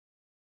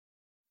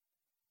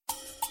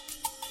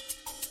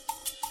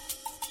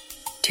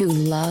To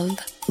love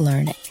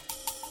learning.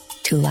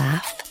 To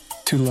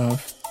laugh. To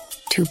love.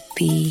 To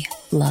be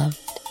loved.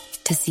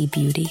 To see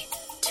beauty.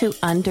 To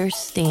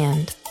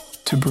understand.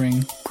 To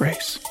bring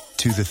grace.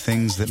 To the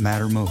things that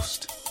matter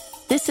most.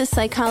 This is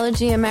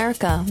Psychology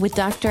America with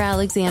Dr.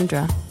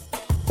 Alexandra.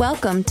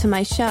 Welcome to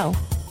my show.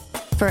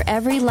 For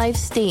every life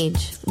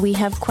stage, we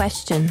have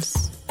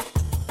questions.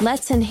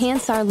 Let's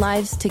enhance our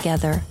lives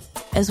together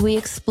as we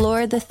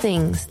explore the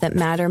things that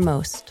matter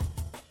most.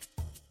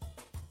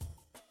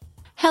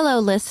 Hello,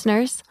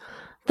 listeners.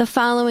 The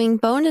following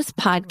bonus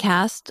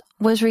podcast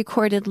was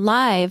recorded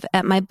live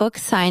at my book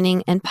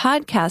signing and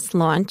podcast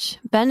launch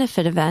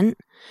benefit event,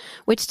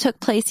 which took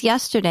place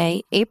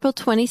yesterday, April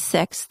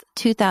 26th,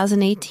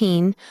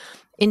 2018,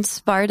 in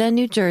Sparta,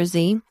 New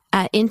Jersey,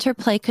 at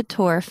Interplay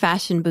Couture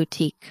Fashion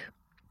Boutique.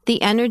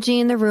 The energy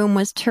in the room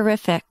was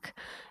terrific,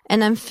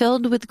 and I'm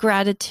filled with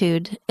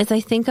gratitude as I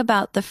think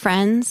about the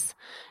friends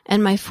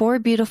and my 4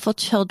 beautiful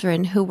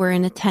children who were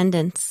in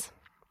attendance.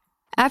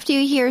 After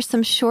you hear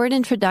some short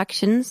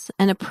introductions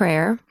and a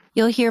prayer,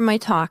 you'll hear my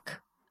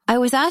talk. I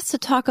was asked to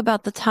talk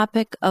about the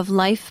topic of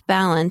life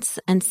balance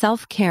and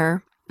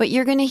self-care, but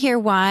you're going to hear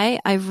why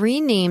I've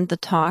renamed the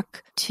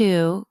talk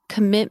to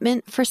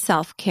Commitment for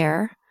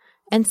Self-Care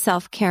and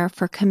Self-Care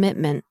for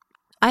Commitment.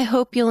 I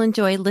hope you'll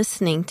enjoy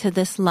listening to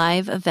this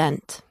live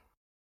event.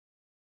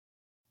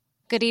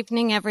 Good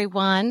evening,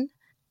 everyone.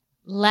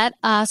 Let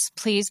us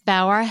please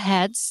bow our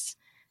heads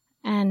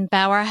in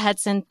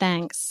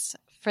thanks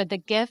for the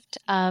gift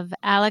of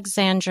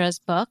Alexandra's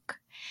book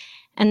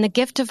and the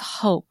gift of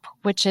hope,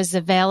 which is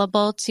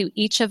available to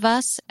each of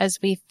us as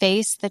we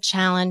face the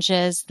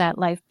challenges that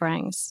life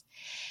brings.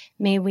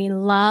 May we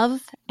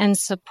love and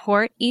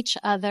support each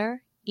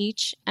other,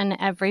 each and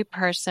every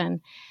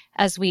person,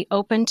 as we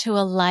open to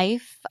a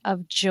life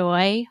of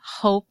joy,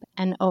 hope,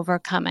 and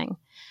overcoming.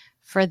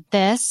 For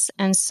this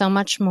and so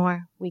much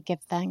more, we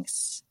give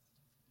thanks.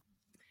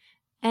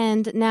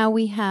 And now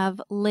we have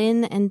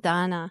Lynn and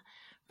Donna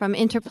from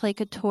Interplay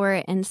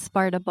Couture and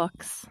Sparta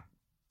Books.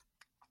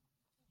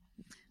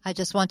 I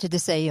just wanted to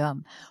say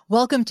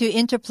welcome to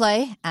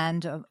Interplay,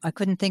 and I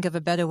couldn't think of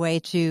a better way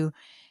to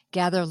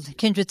gather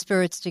kindred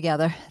spirits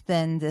together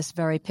than this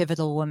very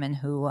pivotal woman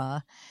who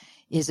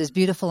is as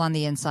beautiful on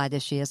the inside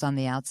as she is on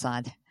the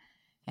outside.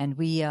 And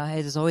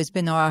it has always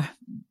been our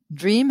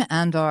dream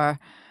and our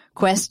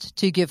quest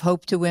to give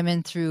hope to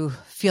women through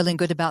feeling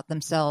good about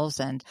themselves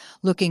and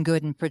looking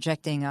good and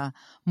projecting a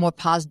more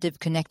positive,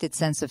 connected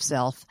sense of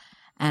self.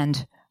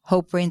 And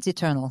hope reigns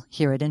eternal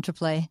here at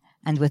Interplay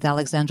and with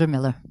Alexandra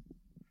Miller.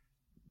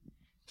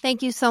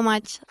 Thank you so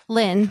much,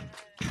 Lynn.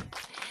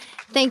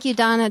 Thank you,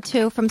 Donna,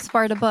 too, from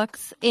Sparta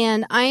Books.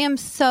 And I am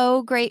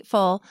so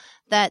grateful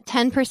that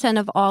 10%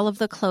 of all of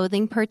the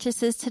clothing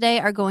purchases today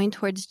are going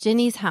towards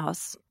Ginny's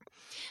House.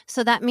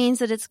 So that means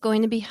that it's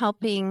going to be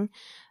helping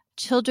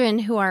children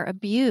who are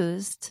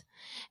abused,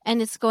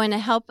 and it's going to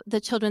help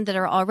the children that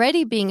are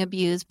already being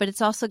abused, but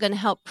it's also going to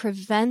help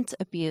prevent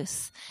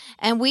abuse.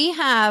 And we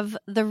have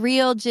the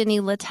real Ginny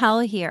Littell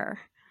here.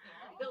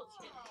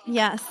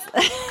 Yes.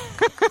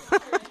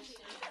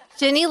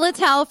 Ginny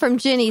Littell from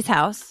Ginny's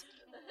House.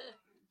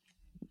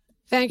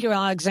 Thank you,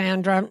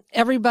 Alexandra.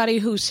 Everybody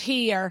who's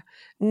here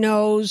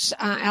knows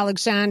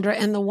Alexandra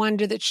and the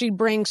wonder that she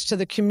brings to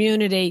the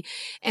community.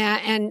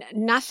 And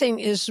nothing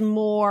is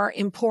more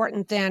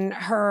important than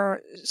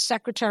her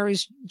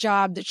secretary's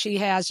job that she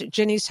has at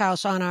Ginny's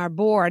House on our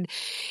board.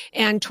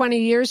 And 20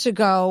 years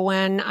ago,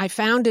 when I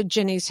founded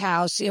Ginny's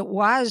House, it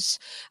was,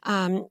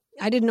 I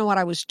didn't know what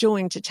I was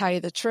doing, to tell you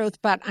the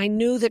truth, but I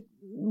knew that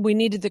we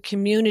needed the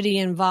community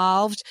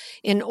involved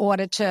in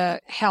order to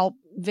help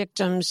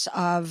victims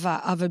of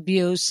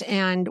abuse.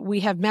 And we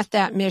have met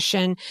that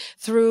mission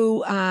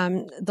through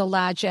the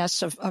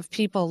largesse of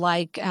people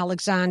like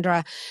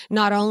Alexandra,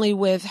 not only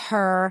with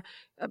her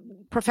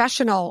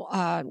professional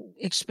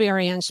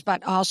experience,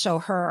 but also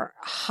her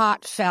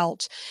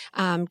heartfelt,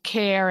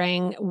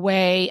 caring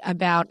way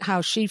about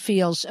how she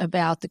feels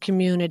about the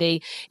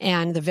community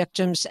and the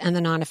victims and the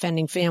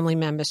non-offending family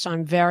members. So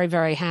I'm very,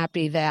 very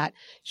happy that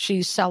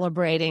she's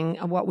celebrating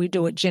what we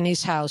do at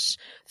Ginny's House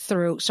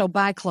through. So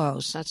buy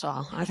clothes. That's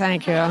all. I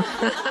thank you.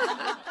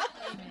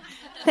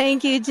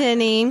 Thank you,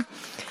 Ginny.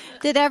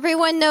 Did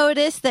everyone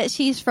notice that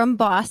she's from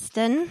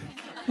Boston?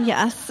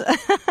 Yes.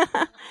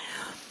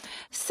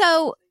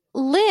 So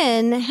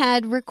Lynn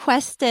had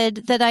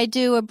requested that I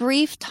do a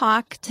brief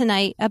talk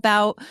tonight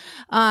about,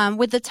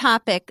 with the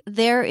topic,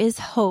 There is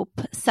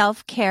Hope,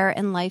 Self-Care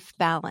and Life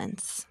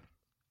Balance.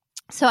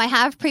 So I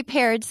have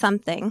prepared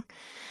something.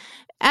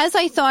 As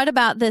I thought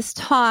about this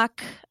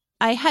talk,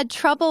 I had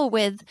trouble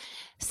with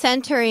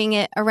centering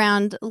it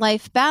around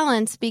life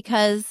balance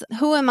because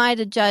who am I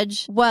to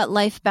judge what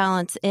life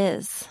balance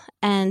is?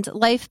 And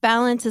life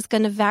balance is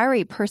going to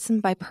vary person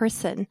by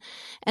person.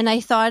 And I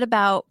thought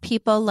about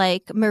people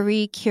like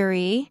Marie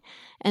Curie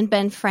and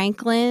Ben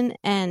Franklin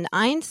and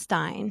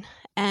Einstein.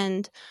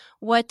 And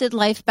what did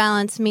life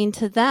balance mean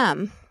to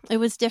them? It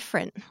was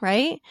different,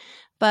 right?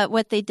 But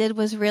what they did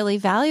was really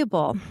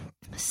valuable.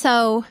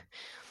 So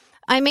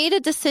I made a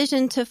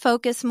decision to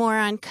focus more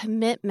on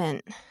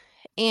commitment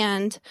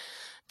and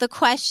the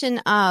question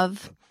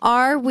of,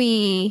 are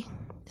we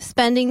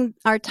spending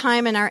our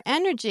time and our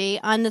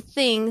energy on the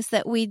things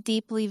that we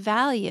deeply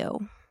value?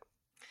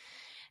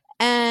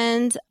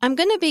 And I'm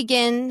going to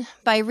begin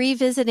by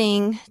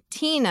revisiting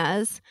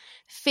Tina's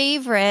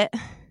favorite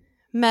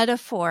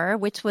metaphor,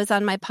 which was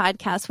on my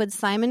podcast with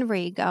Simon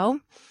Rago,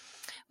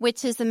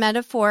 which is the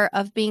metaphor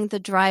of being the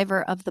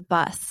driver of the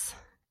bus.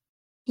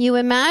 You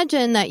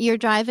imagine that you're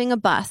driving a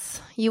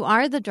bus. You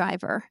are the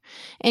driver.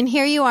 And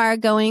here you are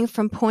going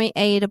from point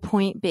A to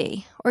point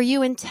B, or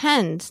you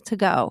intend to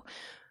go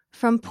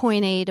from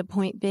point A to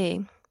point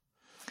B.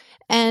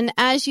 And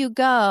as you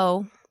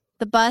go,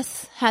 the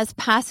bus has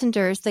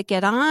passengers that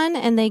get on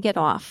and they get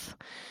off.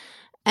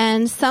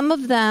 And some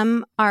of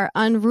them are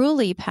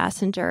unruly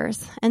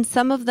passengers, and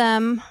some of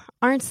them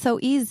aren't so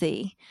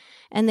easy,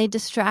 and they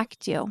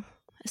distract you.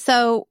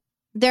 So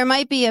there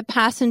might be a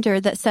passenger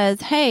that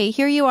says, hey,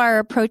 here you are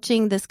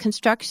approaching this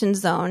construction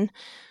zone.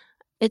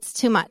 It's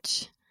too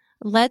much.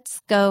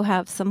 Let's go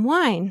have some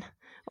wine,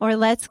 or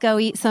let's go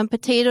eat some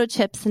potato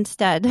chips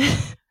instead.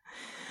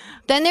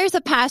 Then there's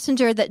a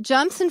passenger that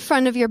jumps in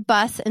front of your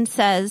bus and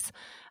says,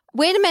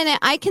 wait a minute,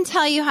 I can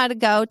tell you how to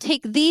go.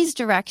 Take these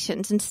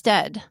directions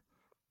instead.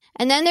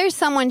 And then there's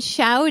someone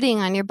shouting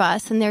on your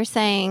bus and they're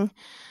saying,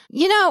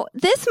 you know,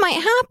 this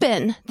might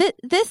happen.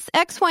 This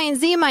X, Y, and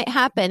Z might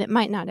happen. It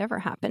might not ever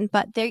happen,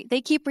 but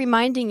they keep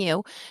reminding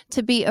you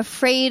to be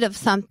afraid of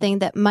something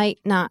that might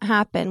not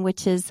happen,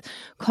 which is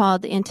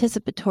called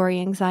anticipatory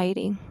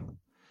anxiety.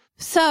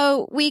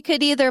 So we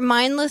could either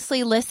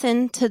mindlessly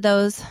listen to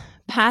those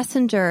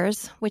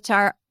passengers,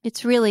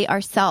 it's really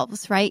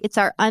ourselves, right? It's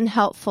our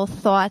unhelpful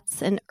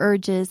thoughts and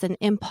urges and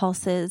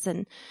impulses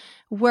and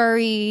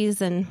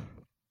worries, and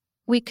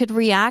we could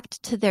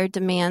react to their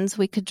demands.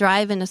 We could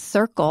drive in a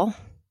circle,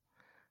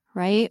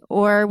 right?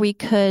 Or we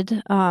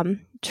could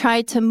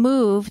try to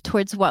move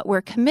towards what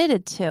we're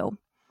committed to.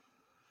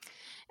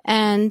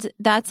 And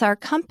that's our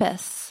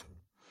compass.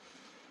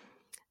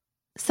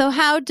 So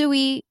how do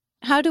we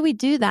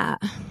do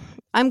that?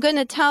 I'm going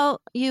to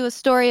tell you a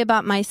story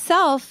about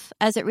myself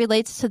as it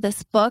relates to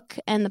this book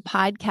and the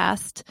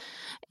podcast.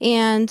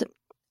 And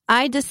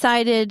I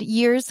decided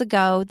years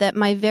ago that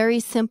my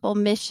very simple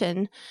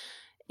mission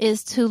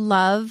is to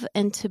love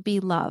and to be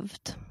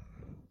loved.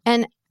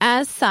 And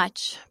as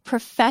such,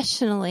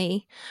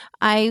 professionally,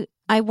 I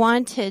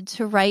wanted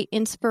to write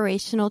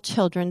inspirational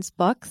children's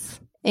books,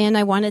 and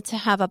I wanted to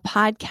have a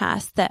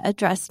podcast that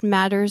addressed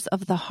matters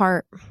of the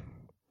heart.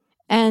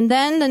 And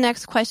then the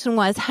next question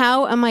was,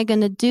 how am I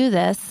going to do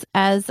this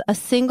as a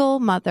single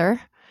mother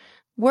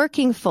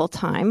working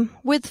full-time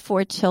with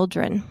 4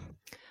 children,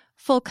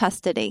 full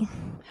custody?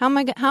 How am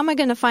I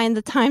going to find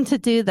the time to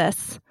do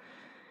this?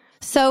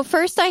 So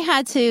first I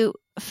had to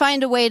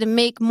find a way to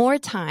make more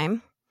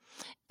time,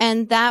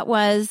 and that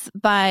was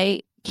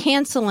by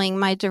canceling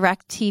my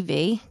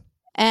DirecTV.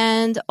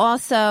 And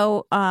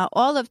also,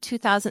 all of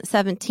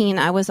 2017,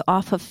 I was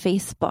off of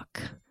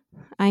Facebook.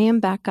 I am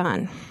back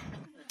on.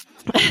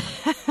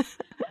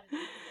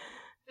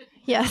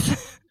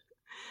 Yes.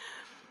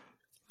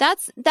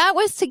 That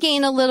was to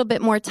gain a little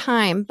bit more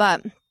time,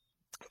 but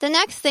the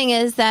next thing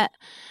is that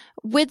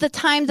with the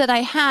time that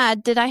I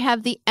had, did I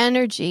have the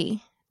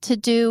energy to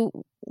do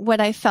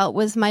what I felt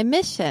was my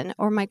mission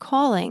or my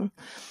calling?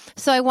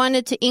 So I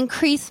wanted to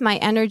increase my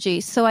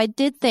energy. So I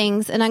did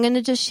things, and I'm going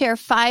to just share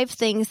 5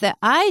 things that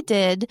I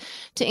did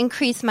to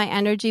increase my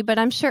energy, but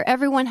I'm sure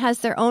everyone has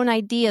their own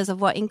ideas of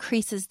what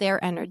increases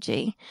their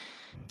energy.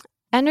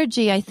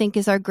 Energy, I think,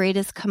 is our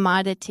greatest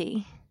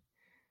commodity,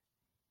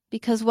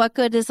 because what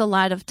good is a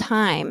lot of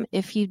time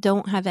if you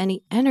don't have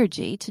any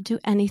energy to do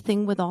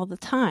anything with all the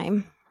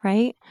time,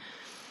 right?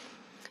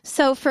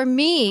 So for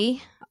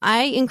me,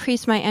 I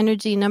increased my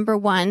energy, number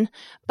 1,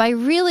 by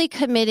really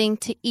committing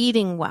to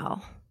eating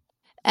well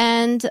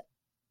and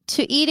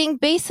to eating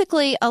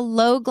basically a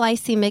low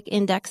glycemic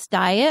index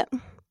diet,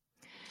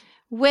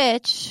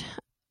 which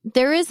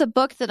there is a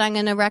book that I'm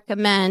going to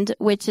recommend,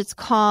 which is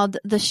called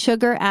The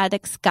Sugar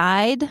Addict's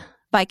Guide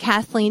by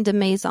Kathleen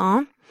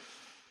DeMaison.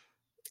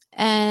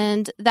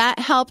 And that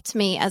helped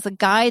me as a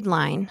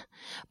guideline.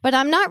 But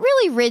I'm not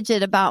really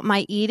rigid about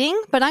my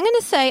eating, but I'm going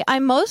to say I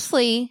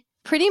mostly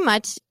pretty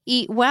much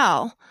eat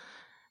well.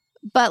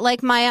 But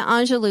like Maya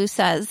Angelou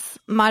says,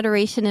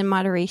 moderation in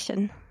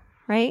moderation,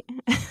 right?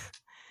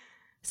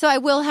 So I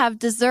will have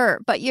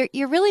dessert, but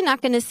you're really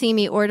not going to see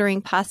me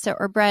ordering pasta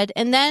or bread.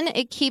 And then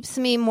it keeps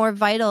me more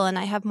vital, and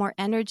I have more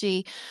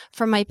energy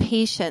for my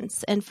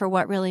patients and for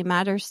what really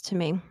matters to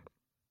me.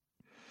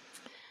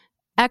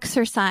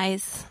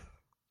 Exercise.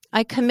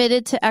 I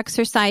committed to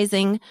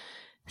exercising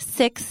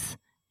 6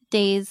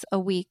 days a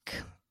week.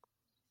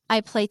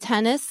 I play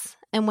tennis,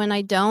 and when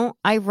I don't,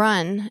 I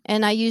run,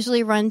 and I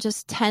usually run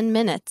just 10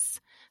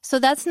 minutes. So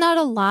that's not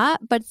a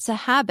lot, but it's a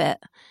habit,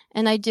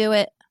 and I do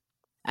it.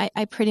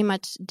 I pretty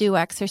much do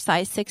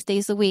exercise 6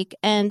 days a week,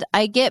 and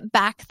I get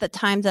back the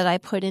time that I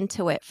put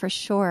into it for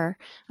sure.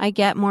 I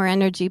get more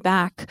energy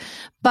back.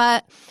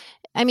 But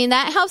I mean,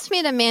 that helps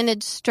me to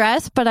manage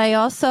stress, but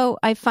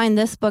I find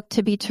this book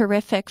to be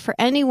terrific for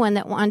anyone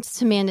that wants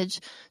to manage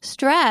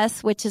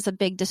stress, which is a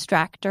big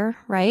distractor,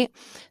 right?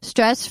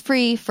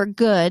 Stress-free for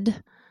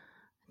good,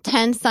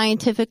 10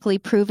 scientifically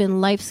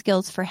proven life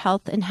skills for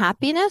health and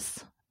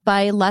happiness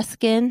by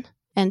Luskin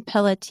and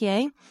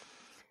Pelletier.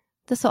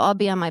 This will all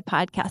be on my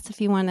podcast if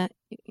you want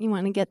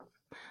to get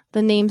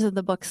the names of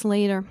the books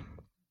later.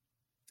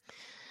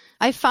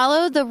 I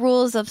follow the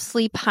rules of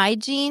sleep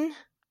hygiene.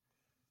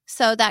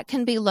 So that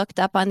can be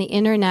looked up on the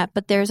internet,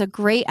 but there's a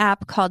great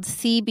app called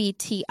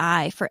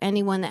CBTI for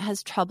anyone that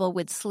has trouble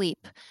with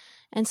sleep.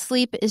 And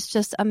sleep is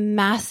just a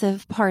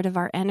massive part of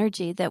our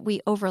energy that we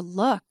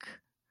overlook.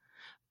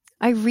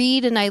 I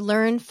read and I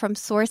learn from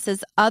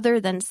sources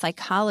other than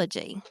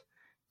psychology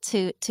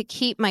to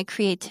keep my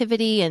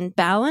creativity and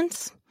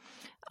balance.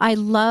 I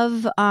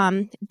love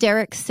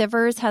Derek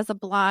Sivers has a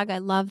blog. I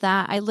love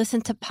that. I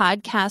listen to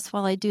podcasts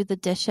while I do the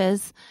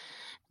dishes.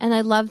 And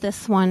I love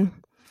this one.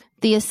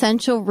 The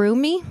Essential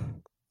Rumi,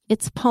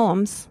 it's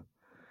poems.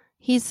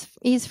 He's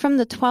from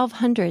the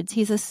 1200s.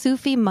 He's a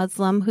Sufi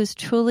Muslim who's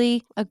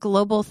truly a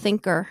global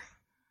thinker,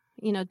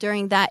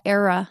 during that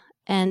era.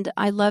 And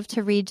I love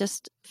to read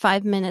just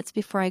 5 minutes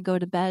before I go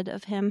to bed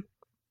of him.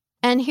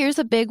 And here's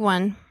a big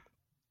one.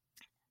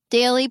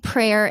 Daily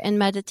prayer and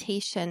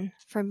meditation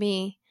for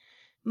me.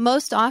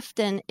 Most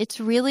often, it's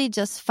really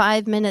just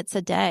 5 minutes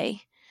a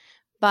day.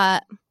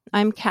 But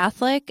I'm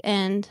Catholic,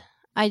 and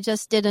I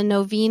just did a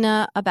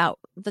novena about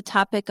the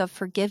topic of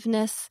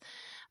forgiveness.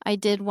 I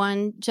did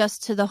one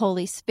just to the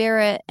Holy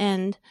Spirit,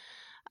 and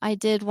I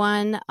did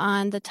one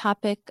on the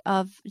topic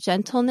of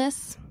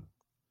gentleness.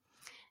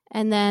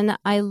 And then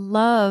I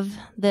love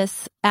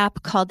this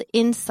app called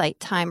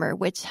Insight Timer,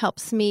 which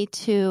helps me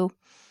to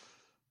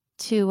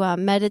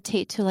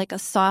meditate to like a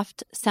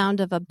soft sound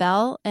of a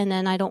bell, and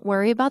then I don't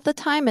worry about the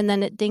time, and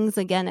then it dings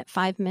again at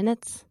 5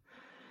 minutes.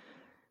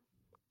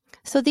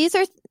 So these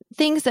are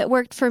things that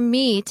worked for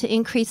me to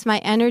increase my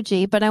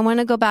energy, but I want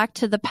to go back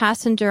to the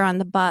passenger on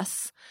the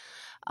bus.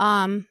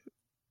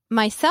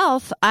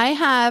 Myself, I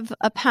have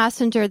a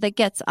passenger that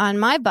gets on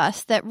my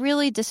bus that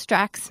really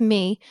distracts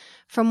me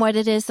from what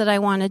it is that I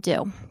want to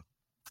do.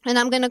 And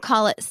I'm going to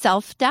call it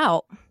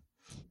self-doubt.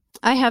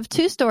 I have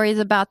 2 stories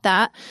about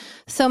that.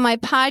 So my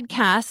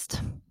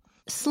podcast,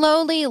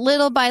 slowly,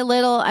 little by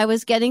little, I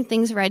was getting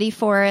things ready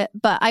for it,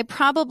 but I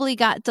probably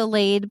got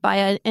delayed by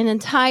an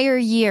entire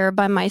year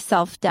by my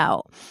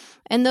self-doubt.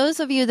 And those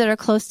of you that are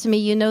close to me,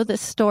 you know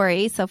this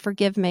story, so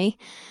forgive me.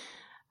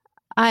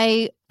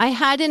 I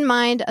had in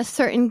mind a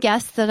certain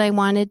guest that I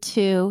wanted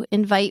to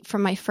invite for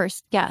my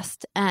first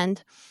guest,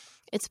 and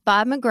it's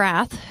Bob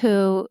McGrath,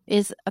 who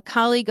is a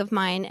colleague of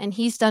mine, and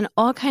he's done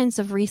all kinds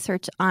of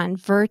research on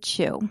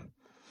virtue.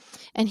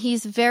 And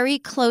he's very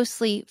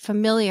closely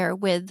familiar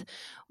with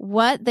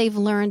what they've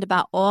learned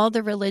about all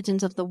the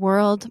religions of the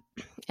world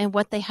and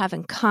what they have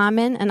in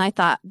common. And I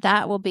thought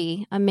that will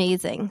be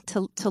amazing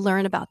to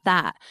learn about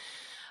that.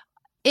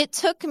 It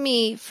took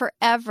me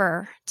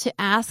forever to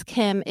ask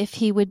him if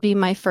he would be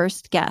my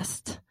first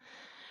guest.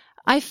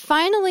 I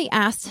finally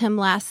asked him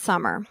last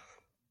summer.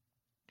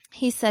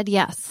 He said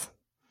yes.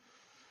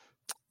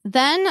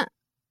 Then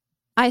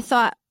I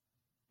thought,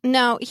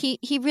 no,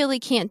 he really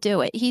can't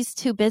do it. He's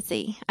too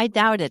busy. I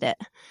doubted it.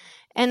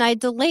 And I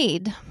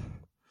delayed.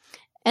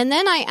 And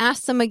then I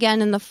asked him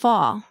again in the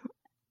fall,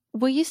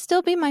 will you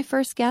still be my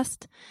first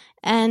guest?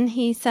 And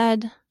he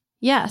said,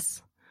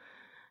 yes.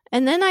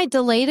 And then I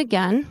delayed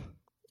again,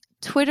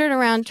 twittered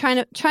around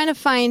trying to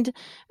find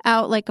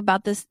out like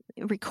about this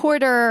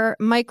recorder,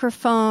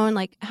 microphone,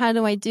 like how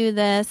do I do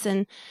this?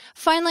 And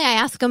finally I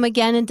asked him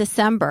again in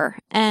December,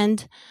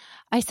 and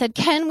I said,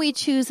 can we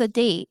choose a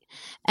date?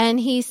 And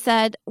he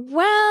said,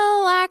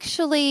 well,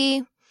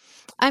 actually,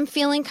 I'm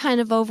feeling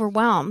kind of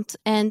overwhelmed,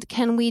 and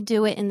can we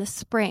do it in the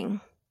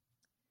spring?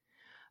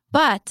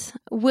 But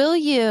will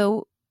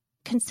you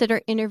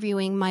consider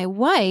interviewing my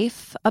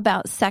wife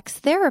about sex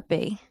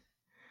therapy?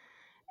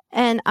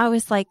 And I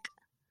was like,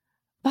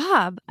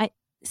 Bob,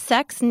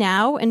 sex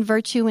now and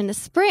virtue in the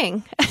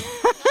spring.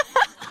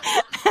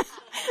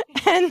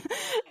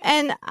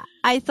 and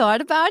I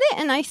thought about it,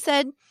 and I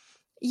said,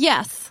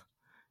 yes.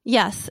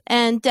 Yes.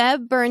 And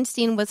Deb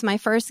Bernstein was my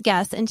first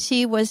guest, and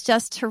she was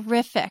just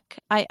terrific.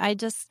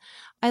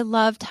 I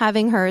loved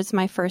having her as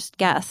my first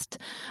guest.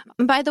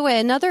 And by the way,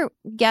 another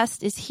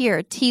guest is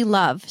here, T.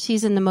 Love.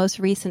 She's in the most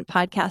recent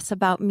podcast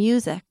about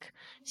music.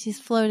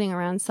 She's floating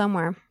around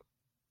somewhere.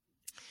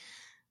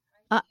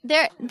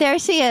 There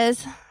she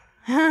is.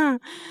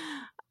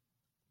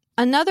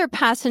 Another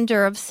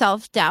passenger of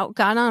self-doubt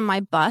got on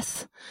my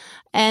bus,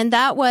 and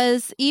that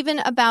was even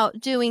about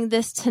doing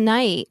this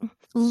tonight.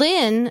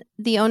 Lynn,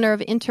 the owner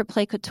of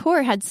Interplay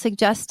Couture, had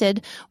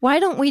suggested, why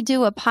don't we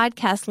do a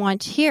podcast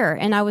launch here?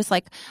 And I was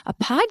like, a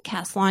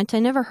podcast launch? I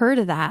never heard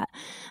of that.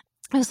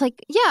 I was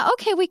like, yeah,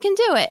 okay, we can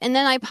do it. And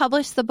then I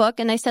published the book,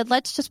 and I said,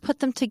 let's just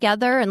put them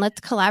together and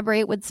let's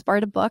collaborate with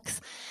Sparta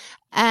Books.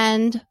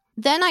 And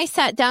then I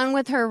sat down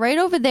with her right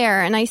over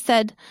there, and I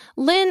said,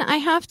 Lynn, I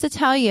have to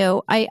tell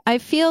you, I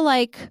feel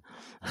like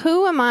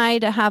who am I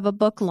to have a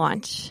book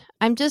launch?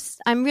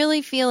 I'm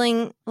really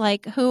feeling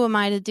like, who am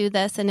I to do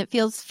this? And it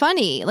feels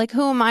funny. Like,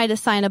 who am I to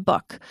sign a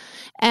book?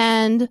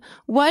 And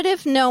what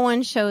if no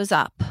one shows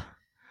up?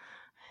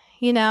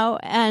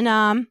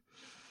 And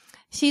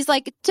she's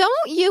like,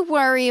 don't you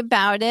worry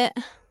about it.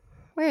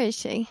 Where is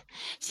she?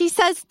 She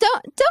says,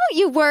 don't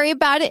you worry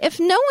about it. If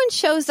no one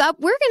shows up,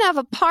 we're going to have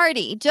a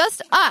party.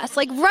 Just us.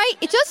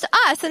 Just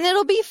us. And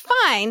it'll be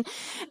fine.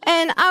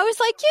 And I was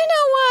like, you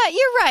know what?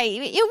 You're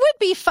right. It would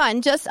be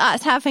fun. Just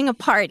us having a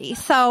party.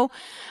 So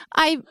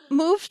I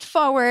moved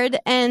forward,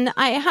 and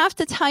I have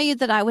to tell you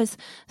that I was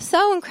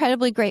so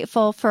incredibly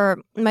grateful for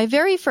my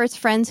very first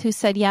friends who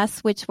said yes,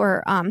 which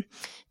were,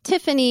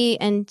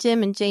 Tiffany and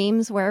Jim and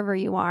James, wherever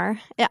you are.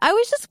 I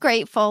was just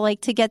grateful,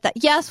 to get that.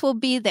 Yes, we'll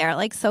be there,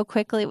 so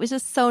quickly. It was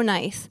just so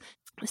nice.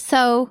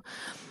 So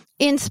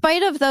in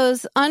spite of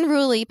those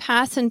unruly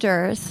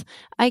passengers,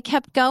 I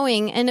kept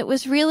going, and it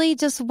was really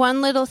just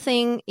one little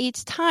thing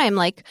each time,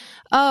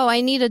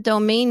 I need a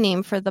domain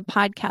name for the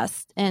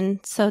podcast, and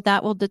so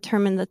that will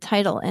determine the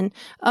title. And,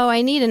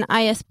 I need an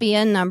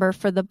ISBN number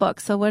for the book,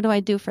 so what do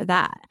I do for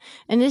that?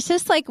 And it's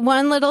just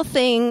one little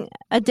thing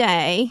a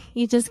day.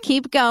 You just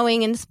keep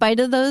going in spite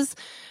of those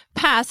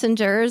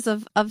passengers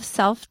of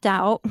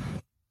self-doubt.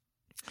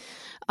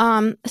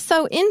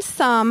 So in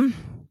sum,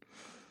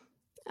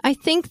 I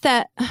think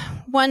that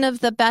one of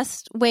the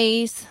best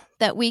ways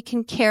that we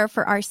can care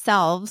for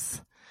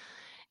ourselves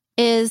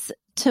is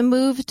to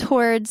move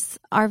towards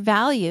our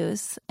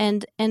values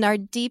and our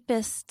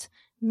deepest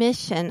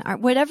mission.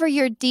 Whatever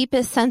your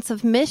deepest sense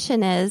of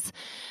mission is,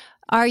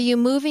 are you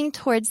moving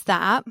towards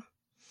that?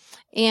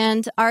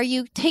 And are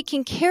you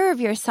taking care of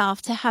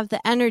yourself to have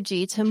the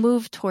energy to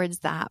move towards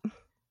that?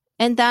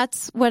 And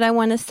that's what I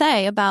want to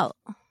say about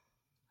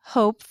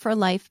Hope for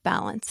Life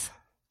Balance.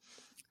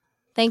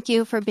 Thank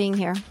you for being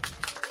here.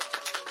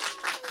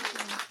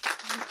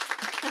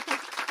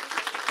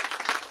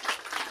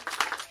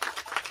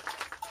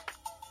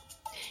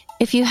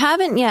 If you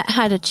haven't yet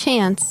had a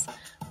chance,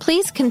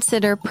 please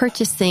consider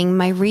purchasing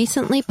my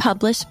recently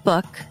published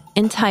book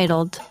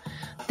entitled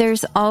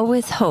There's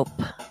Always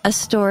Hope, A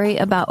Story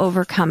About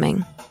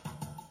Overcoming.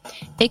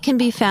 It can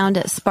be found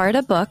at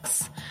Sparta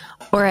Books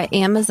or at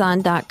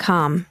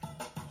Amazon.com.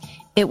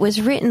 It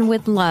was written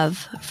with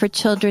love for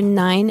children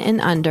 9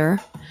 and under,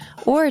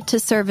 or to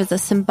serve as a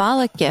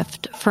symbolic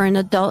gift for an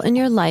adult in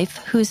your life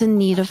who's in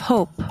need of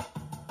hope.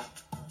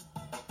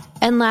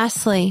 And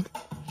lastly,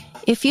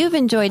 if you've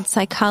enjoyed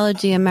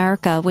Psychology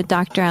America with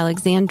Dr.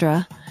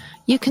 Alexandra,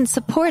 you can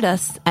support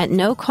us at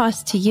no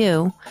cost to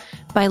you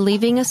by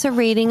leaving us a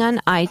rating on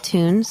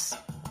iTunes,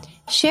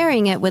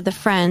 sharing it with a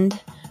friend,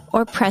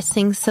 or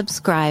pressing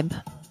subscribe.